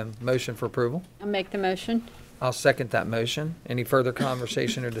I have a motion for approval? I'll make the motion. I'll second that motion. Any further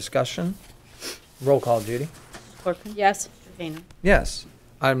conversation or discussion? Roll call, Judy. Corcoran. Yes. Revere. Yes.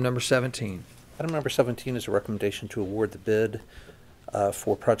 Item number 17. Item number 17 is a recommendation to award the bid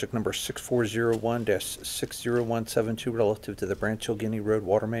for project number 6401-60172 relative to the Branch Hill Guinea Road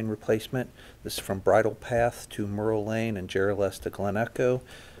water main replacement. This is from Bridle Path to Merle Lane and Jerriless to Glen Echo,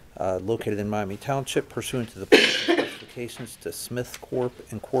 located in Miami Township pursuant to the specifications to Smith Corp.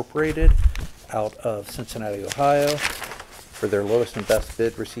 Incorporated out of Cincinnati, Ohio, for their lowest and best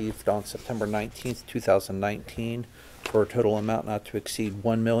bid received on September 19th, 2019, for a total amount not to exceed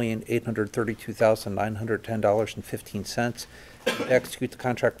 $1,832,910.15. To execute the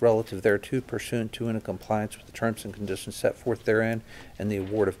contract relative thereto pursuant to and in compliance with the terms and conditions set forth therein, and the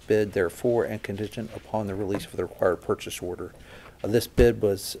award of bid therefore and contingent upon the release of the required purchase order. This bid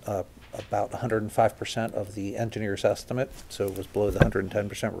was about 105% of the engineer's estimate, so it was below the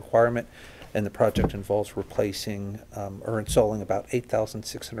 110% requirement. And the project involves replacing or installing about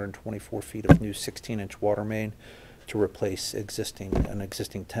 8,624 feet of new 16-inch water main to replace an existing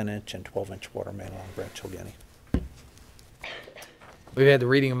 10-inch and 12-inch water main along Branch Hill Guinea. We've had the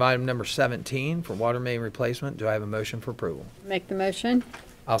reading of item number 17 for water main replacement. Do I have a motion for approval? Make the motion.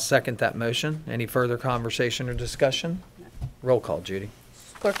 I'll second that motion. Any further conversation or discussion? Roll call, Judy.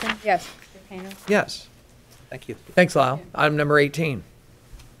 Corcoran. Yes. Revere. Yes. Thank you. Thanks, Lyle. Item number 18.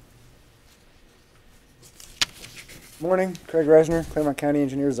 Morning, Craig Resner, Clermont County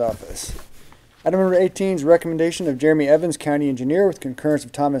Engineer's Office. Item number 18 is recommendation of Jeremy Evans, County Engineer, with concurrence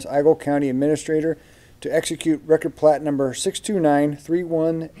of Thomas Eigel, County Administrator, to execute record plat number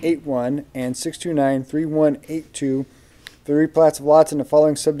 629-3181 and 629-3182 for the replats of lots in the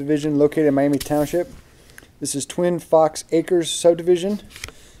following subdivision located in Miami Township. This is Twin Fox Acres subdivision.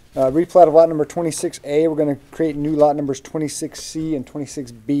 Replat of lot number 26A. We're going to create new lot numbers 26C and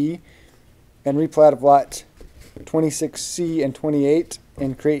 26B, and replat of lot 26C and 28,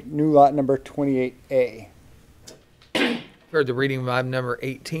 and create new lot number 28A. Heard the reading of item number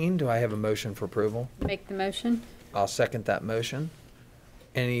 18. Do I have a motion for approval? Make the motion. I'll second that motion.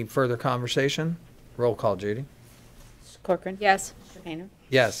 Any further conversation? Roll call, Judy. Corcoran. Yes. Revere.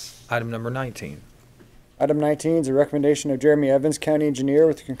 Yes. Item number 19. Item 19 is a recommendation of Jeremy Evans, County Engineer,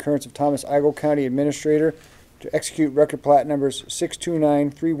 with the concurrence of Thomas Eigel, County Administrator, to execute record plat numbers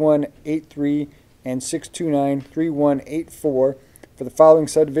 629-3183 and 629-3184 for the following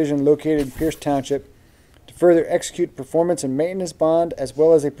subdivision located in Pierce Township, to further execute performance and maintenance bond as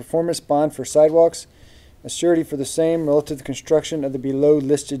well as a performance bond for sidewalks, a surety for the same relative to the construction of the below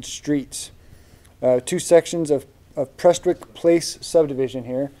listed streets. Two sections of Prestwick Place subdivision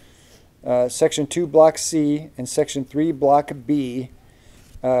here. Section 2 Block C and Section 3 Block B.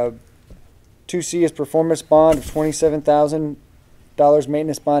 2C is performance bond of $27,000,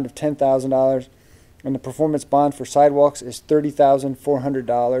 maintenance bond of $10,000, and the performance bond for sidewalks is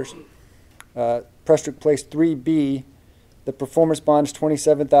 $30,400. Prestwick Place 3B, the performance bond is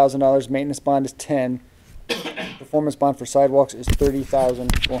 $27,000, maintenance bond is $10,000. Performance bond for sidewalks is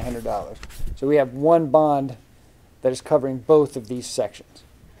 $30,400. So we have one bond that is covering both of these sections.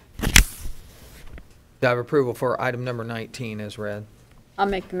 Do I have approval for item number 19 as read? I'll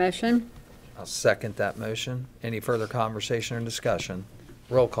make the motion. I'll second that motion. Any further conversation or discussion?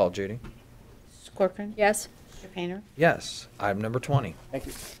 Roll call, Judy. Corcoran. Yes. Revere. Yes. Item number 20. Thank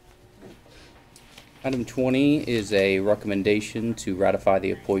you. Item 20 is a recommendation to ratify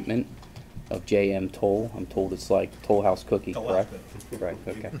the appointment of J.M. Toll. I'm told it's like Toll House Cookie, correct? Right,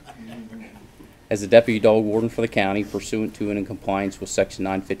 okay. As the Deputy Dog Warden for the county pursuant to and in compliance with Section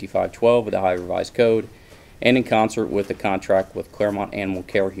 955.12 of the Ohio Revised Code, and in concert with the contract with Clermont Animal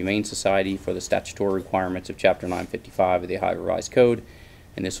Care Humane Society for the statutory requirements of Chapter 955 of the Ohio Revised Code.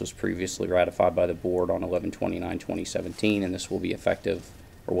 And this was previously ratified by the board on 11/29/2017, and this will be effective,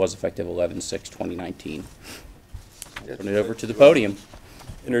 or was effective 11/6/2019. Turn it over to the podium.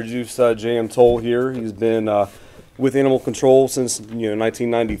 Introduce J.M. Toll here. He's been with animal control since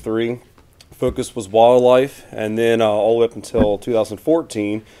 1993. Focus was wildlife, and then all the way up until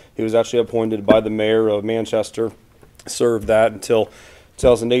 2014, he was actually appointed by the mayor of Manchester. Served that until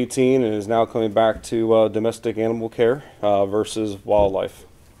 2018, and is now coming back to domestic animal care versus wildlife.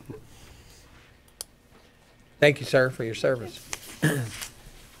 Thank you, sir, for your service.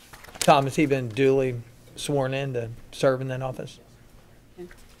 Tom, has he been duly sworn in to serve in that office?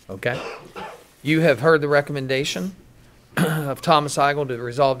 Okay. You have heard the recommendation of Thomas Eigel to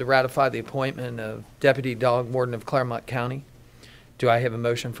resolve to ratify the appointment of Deputy Dog Warden of Clermont County. Do I have a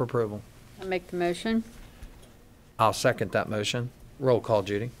motion for approval? I'll make the motion. I'll second that motion. Roll call,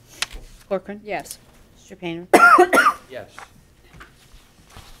 Judy. Corcoran. Yes. Mr. Painter. Yes.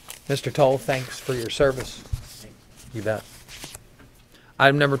 Mr. Toll, thanks for your service. You bet.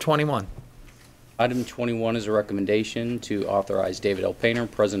 Item number 21. Item 21 is a recommendation to authorize David L. Painter,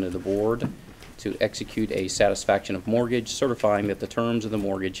 President of the Board, to execute a satisfaction of mortgage, certifying that the terms of the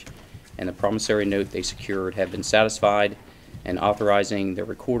mortgage and the promissory note they secured have been satisfied, and authorizing the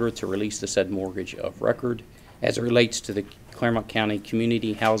recorder to release the said mortgage of record as it relates to the Clermont County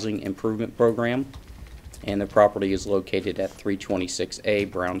Community Housing Improvement Program, and the property is located at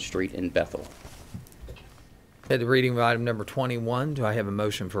 326A Brown Street in Bethel. At the reading of item number 21, do I have a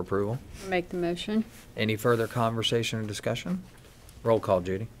motion for approval? I'll make the motion. Any further conversation or discussion? Roll call,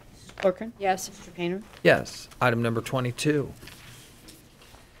 Judy. Corcoran. Yes. Mr. Painter. Yes. Item number 22.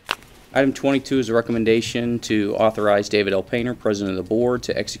 Item 22 is a recommendation to authorize David L. Painter, President of the Board,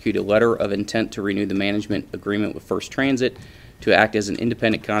 to execute a letter of intent to renew the management agreement with First Transit to act as an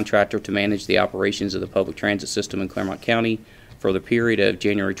independent contractor to manage the operations of the public transit system in Clermont County for the period of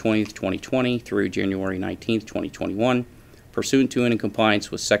January 20th, 2020 through January 19th, 2021, pursuant to and in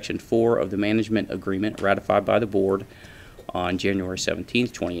compliance with Section 4 of the management agreement ratified by the Board on January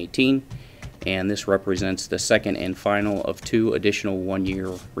 17th, 2018, and this represents the second and final of 2 additional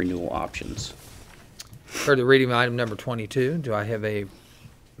one-year renewal options. For the reading of item number 22, do I have a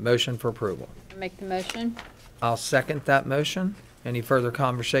motion for approval? I'll make the motion. I'll second that motion. Any further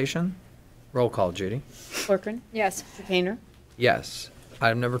conversation? Roll call, Judy. Corcoran. Yes. Mr. Painter. Yes.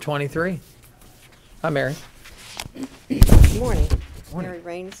 Item number 23. Hi, Mary. Good morning. Morning. Mary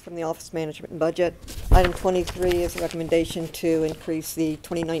Raines from the Office Management and Budget. Item 23 is a recommendation to increase the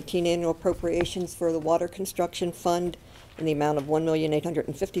 2019 annual appropriations for the Water Construction Fund in the amount of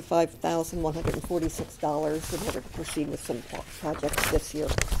 $1,855,146 in order to proceed with some projects this year.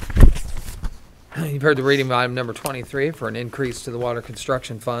 You've heard the reading of item number 23 for an increase to the water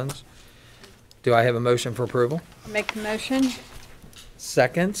construction funds. Do I have a motion for approval? I'll make the motion.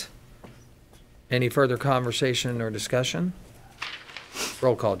 Second. Any further conversation or discussion?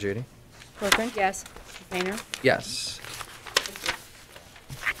 Roll call, Judy. Corcoran. Yes. Mr. Painter. Yes.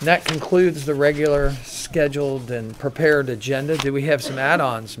 And that concludes the regular scheduled and prepared agenda. Do we have some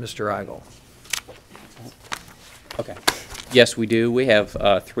add-ons, Mr. Eigel? Okay. Yes, we do. We have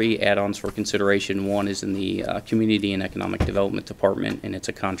 3 add-ons for consideration. One is in the Community and Economic Development Department, and it's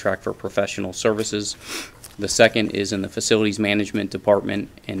a contract for professional services. The second is in the Facilities Management Department,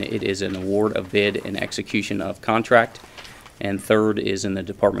 and it is an award of bid and execution of contract. And third is in the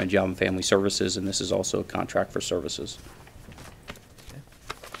Department of Job and Family Services, and this is also a contract for services.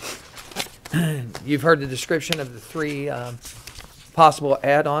 You've heard the description of the 3 possible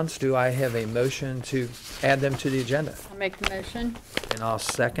add-ons. Do I have a motion to add them to the agenda? I'll make the motion. And I'll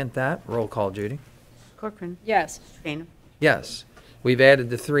second that. Roll call, Judy. Corcoran. Yes. Mr. Painter. Yes. We've added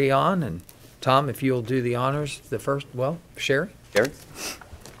the 3 on, and Tom, if you'll do the honors, the first, well, Sherry? Gary?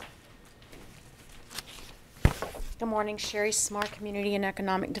 Good morning, Sherry Smart, Community and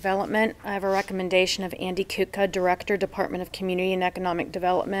Economic Development. I have a recommendation of Andy Kutka, Director, Department of Community and Economic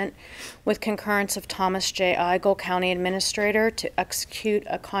Development, with concurrence of Thomas J. Eigel, County Administrator, to execute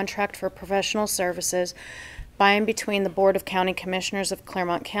a contract for professional services by and between the Board of County Commissioners of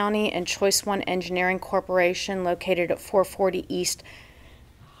Clermont County and Choice One Engineering Corporation located at 440 East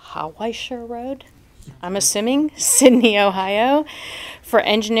Hawaii Road, I'm assuming, Sydney, Ohio, for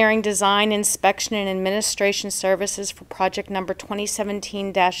engineering, design, inspection, and administration services for project number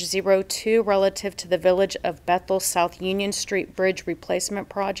 2017-02 relative to the Village of Bethel South Union Street Bridge Replacement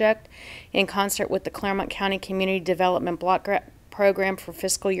Project in concert with the Clermont County Community Development Block Grant Program for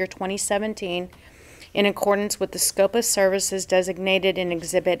fiscal year 2017 in accordance with the scope of services designated in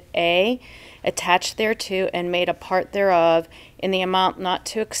Exhibit A, attached thereto and made a part thereof, in the amount not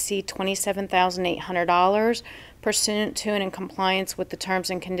to exceed $27,800, pursuant to and in compliance with the terms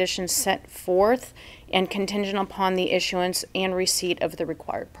and conditions set forth, and contingent upon the issuance and receipt of the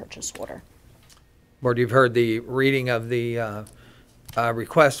required purchase order. Board, you've heard the reading of the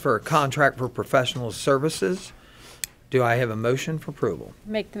request for a contract for professional services. Do I have a motion for approval?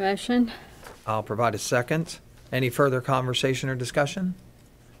 Make the motion. I'll provide a second. Any further conversation or discussion?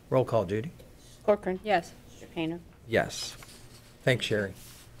 Roll call, Judy. Corcoran. Yes. Mr. Painter. Yes. Thanks, Sherry.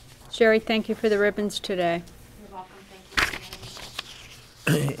 Sherry, thank you for the ribbons today. You're welcome. Thank you.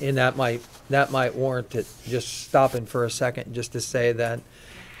 And that might warrant it just stopping for a second just to say that,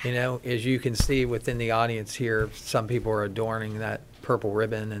 you know, as you can see within the audience here, some people are adorning that purple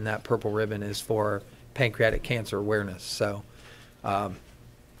ribbon, and that purple ribbon is for pancreatic cancer awareness. So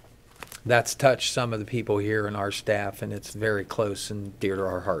that's touched some of the people here in our staff, and it's very close and dear to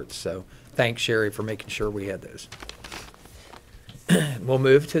our hearts. So thanks, Sherry, for making sure we had those. We'll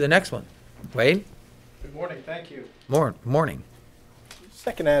move to the next one. Wade? Good morning, thank you. Morning.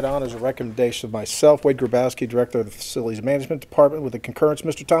 Second add-on is a recommendation of myself, Wade Grabowski, Director of the Facilities Management Department, with the concurrence of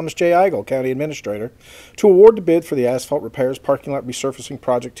Mr. Thomas J. Eigel, County Administrator, to award the bid for the asphalt repairs parking lot resurfacing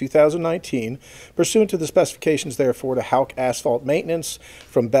project 2019, pursuant to the specifications therefore to Houck Asphalt Maintenance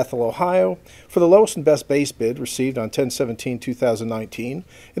from Bethel, Ohio, for the lowest and best base bid received on 10/17/2019 in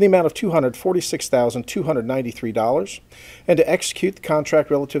the amount of $246,293, and to execute the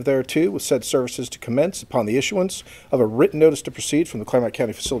contract relative thereto with said services to commence upon the issuance of a written notice to proceed from the Clermont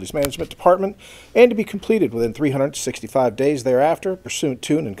County Facilities Management Department, and to be completed within 365 days thereafter, pursuant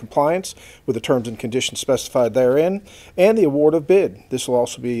to and in compliance with the terms and conditions specified therein, and the award of bid. This will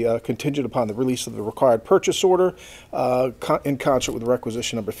also be contingent upon the release of the required purchase order in concert with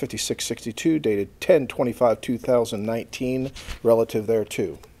requisition number 5662, dated 10/25/2019, relative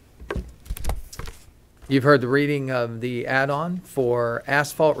thereto. You've heard the reading of the add-on for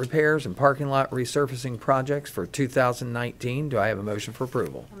asphalt repairs and parking lot resurfacing projects for 2019. Do I have a motion for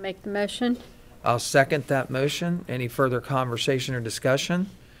approval? I'll make the motion. I'll second that motion. Any further conversation or discussion?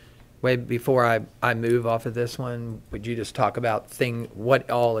 Wait, before I move off of this one, would you just talk about what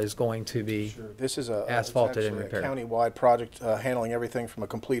all is going to be Sure. This is asphalted and a repaired? county-wide project handling everything from a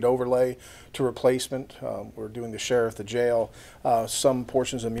complete overlay to replacement. We're doing the sheriff, the jail, some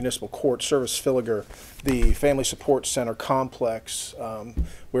portions of municipal court, service Filiger, the family support center complex.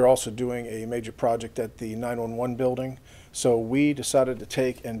 We're also doing a major project at the 911 building. So we decided to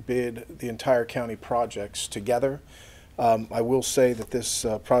take and bid the entire county projects together. I will say that this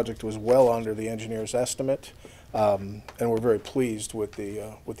project was well under the engineer's estimate, and we're very pleased with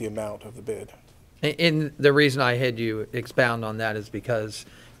the amount of the bid. And the reason I had you expound on that is because,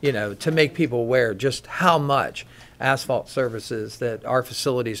 you know, to make people aware just how much asphalt services that our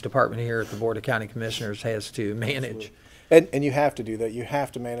facilities department here at the Board of County Commissioners has to manage. And you have to do that. You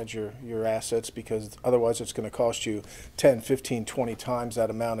have to manage your assets, because otherwise it's going to cost you 10, 15, 20 times that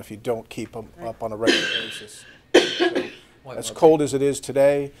amount if you don't keep them up on a regular basis. So, as cold as it is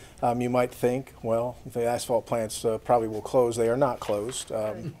today, you might think, well, the asphalt plants probably will close. They are not closed.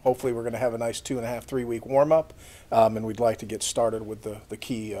 Hopefully we're going to have a nice 2.5, 3 week warm up, and we'd like to get started with the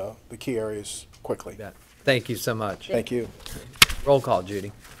key areas quickly. Yeah. Thank you so much. Thank you. Roll call,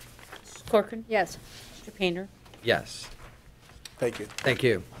 Judy. Corcoran? Yes. Mr. Painter? Yes. Thank you. Thank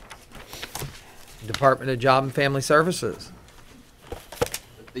you. Department of Job and Family Services.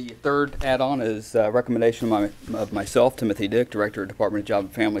 The third add-on is a recommendation of myself, Timothy Dick, Director of Department of Job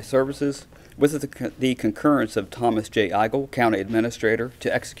and Family Services, with the concurrence of Thomas J. Eigel, County Administrator,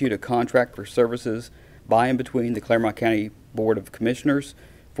 to execute a contract for services by and between the Clermont County Board of Commissioners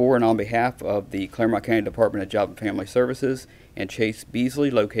for and on behalf of the Clermont County Department of Job and Family Services and Chase Beasley,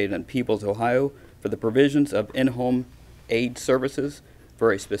 located in Peoples, Ohio, for the provisions of in-home aid services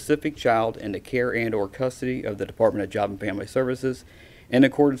for a specific child in the care and/or custody of the Department of Job and Family Services, in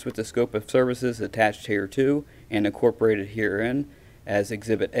accordance with the scope of services attached hereto and incorporated herein as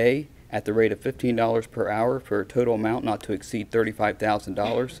Exhibit A, at the rate of $15 per hour for a total amount not to exceed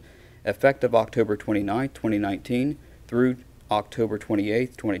 $35,000, effective October 29, 2019 through October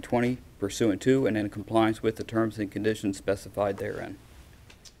 28, 2020, pursuant to and in compliance with the terms and conditions specified therein.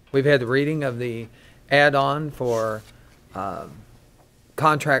 We've had the reading of the add-on for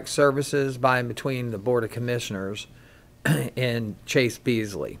contract services by and between the Board of Commissioners and Chase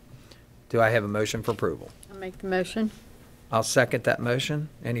Beasley. Do I have a motion for approval? I'll make the motion. I'll second that motion.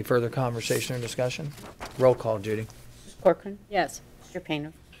 Any further conversation or discussion? Roll call, Judy. Mrs. Corcoran? Yes. Mr.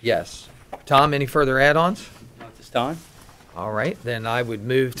 Painter? Yes. Tom, any further add-ons? Not at this time. All right, then I would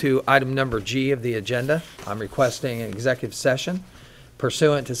move to item number G of the agenda. I'm requesting an executive session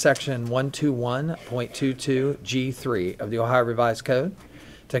pursuant to section 121.22 G3 of the Ohio Revised Code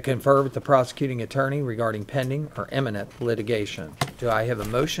to confer with the prosecuting attorney regarding pending or imminent litigation. Do I have a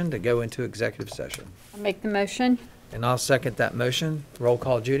motion to go into executive session? I'll make the motion. And I'll second that motion. Roll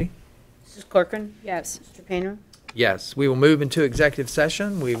call, Judy. Mrs. Corcoran? Yes. Mr. Painter? Yes, we will move into executive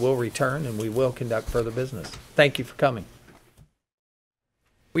session. We will return and we will conduct further business. Thank you for coming.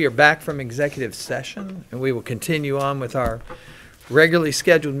 We are back from executive session, and we will continue on with our regularly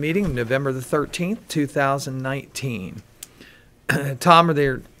scheduled meeting, November the 13th, 2019. Tom, are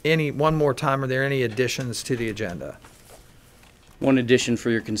there any additions to the agenda? One addition for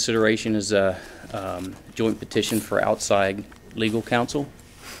your consideration is a joint petition for outside legal counsel.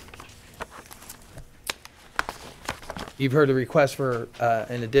 You've heard the request for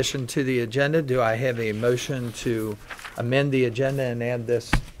an addition to the agenda. Do I have a motion to amend the agenda and add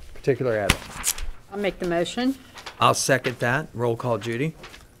this particular add-on? I'll make the motion. I'll second that. Roll call, Judy.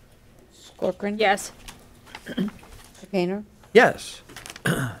 Corcoran? Yes. Mr. Painter? Yes.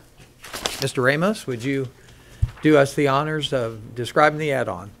 Mr. Ramos, would you do us the honors of describing the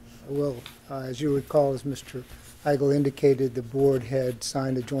add-on? Well, as you recall, as Mr. Eigel indicated, the board had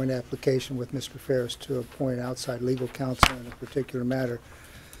signed a joint application with Mr. Ferris to appoint outside legal counsel in a particular matter.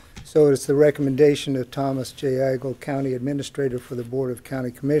 So it's the recommendation of Thomas J. Eigel, County Administrator for the Board of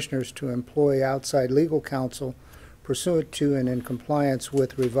County Commissioners, to employ outside legal counsel pursuant to and in compliance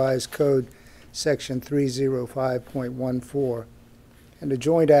with revised code section 305.14, and a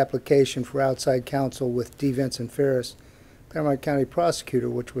joint application for outside counsel with D. Vincent Ferris, Clermont County Prosecutor,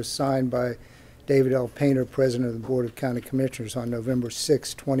 which was signed by David L. Painter, President of the Board of County Commissioners, on November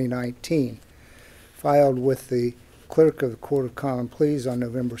 6, 2019, filed with the Clerk of the Court of Common Pleas on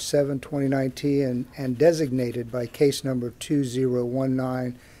November 7, 2019, and designated by case number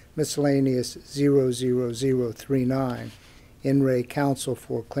 2019, miscellaneous 00039, in re counsel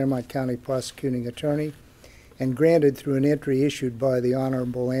for Clermont County Prosecuting Attorney, and granted through an entry issued by the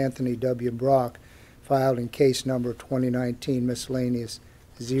Honorable Anthony W. Brock, filed in case number 2019, miscellaneous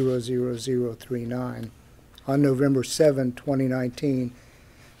 00039, on November 7, 2019,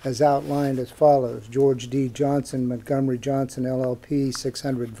 as outlined as follows. George D. Johnson, Montgomery Johnson, LLP,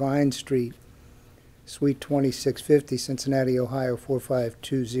 600 Vine Street, Suite 2650, Cincinnati, Ohio,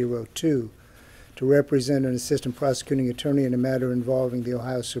 45202, to represent an assistant prosecuting attorney in a matter involving the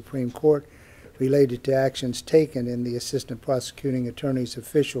Ohio Supreme Court related to actions taken in the assistant prosecuting attorney's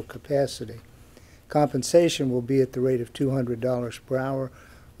official capacity. Compensation will be at the rate of $200 per hour,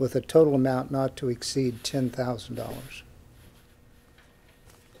 with a total amount not to exceed $10,000.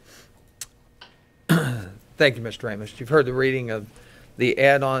 Thank you, Mr. Ramos. You've heard the reading of the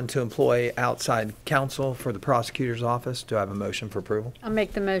add-on to employ outside counsel for the prosecutor's office. Do I have a motion for approval? I'll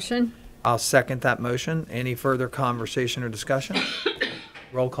make the motion. I'll second that motion. Any further conversation or discussion?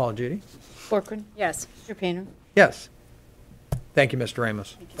 Roll call, Judy. Corcoran? Yes. Mr. Painter? Yes. Thank you, Mr.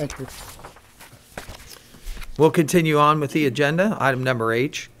 Ramos. Thank you. We'll continue on with the agenda. Item number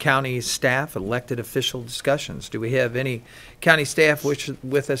H, county staff elected official discussions. Do we have any county staff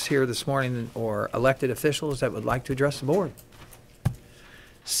with us here this morning or elected officials that would like to address the board?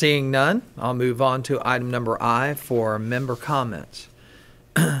 Seeing none, I'll move on to item number I for member comments.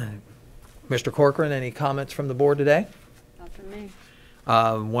 Mr. Corcoran, any comments from the board today? Not from me.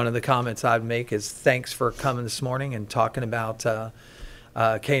 One of the comments I'd make is thanks for coming this morning and talking about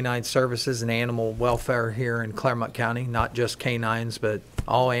canine services and animal welfare here in Clermont County, not just canines, but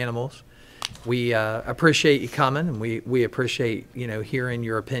all animals. We appreciate you coming, and we appreciate, hearing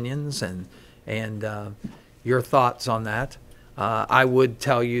your opinions and your thoughts on that. I would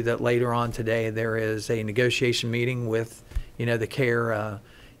tell you that later on today there is a negotiation meeting with, the CARE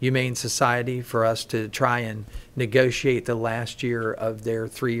Humane Society for us to try and negotiate the last year of their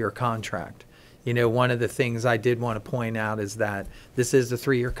 3-year contract. One of the things I did want to point out is that this is a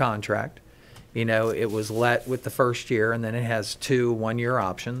 3-year contract. It was let with the first year, and then it has 2 one-year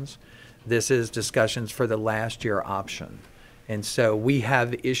options. This is discussions for the last year option. And so we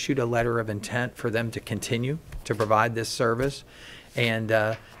have issued a letter of intent for them to continue to provide this service. And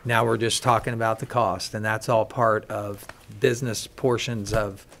now we're just talking about the cost, and that's all part of business portions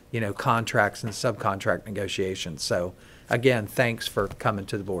of, contracts and subcontract negotiations. So again, thanks for coming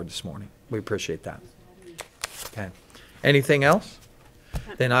to the board this morning. We appreciate that. Okay. Anything else?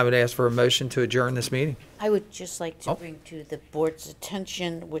 Then I would ask for a motion to adjourn this meeting. I would just like to bring to the board's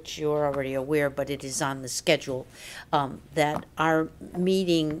attention, which you're already aware, but it is on the schedule, that our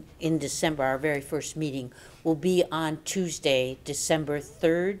meeting in December, our very first meeting, will be on Tuesday, December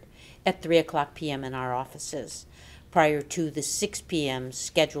 3rd at 3:00 p.m. in our offices, prior to the 6 p.m.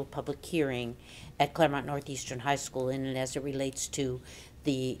 scheduled public hearing at Clermont Northeastern High School, and as it relates to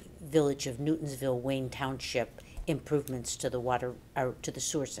the village of Newtonsville, Wayne Township improvements to the water, or to the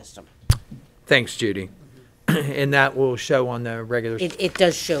sewer system. Thanks, Judy. And that will show on the regular. It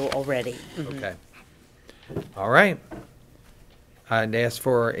does show already. Okay. All right. I'd ask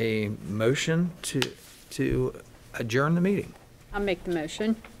for a motion to adjourn the meeting. I'll make the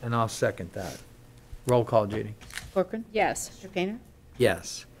motion. And I'll second that. Roll call, Judy. Corcoran? Yes. Mr. Painter?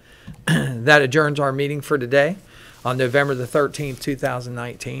 Yes. That adjourns our meeting for today on November the 13th,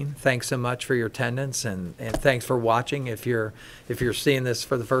 2019. Thanks so much for your attendance, and thanks for watching if you're seeing this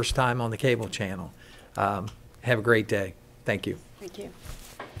for the first time on the cable channel. Have a great day. Thank you. Thank you.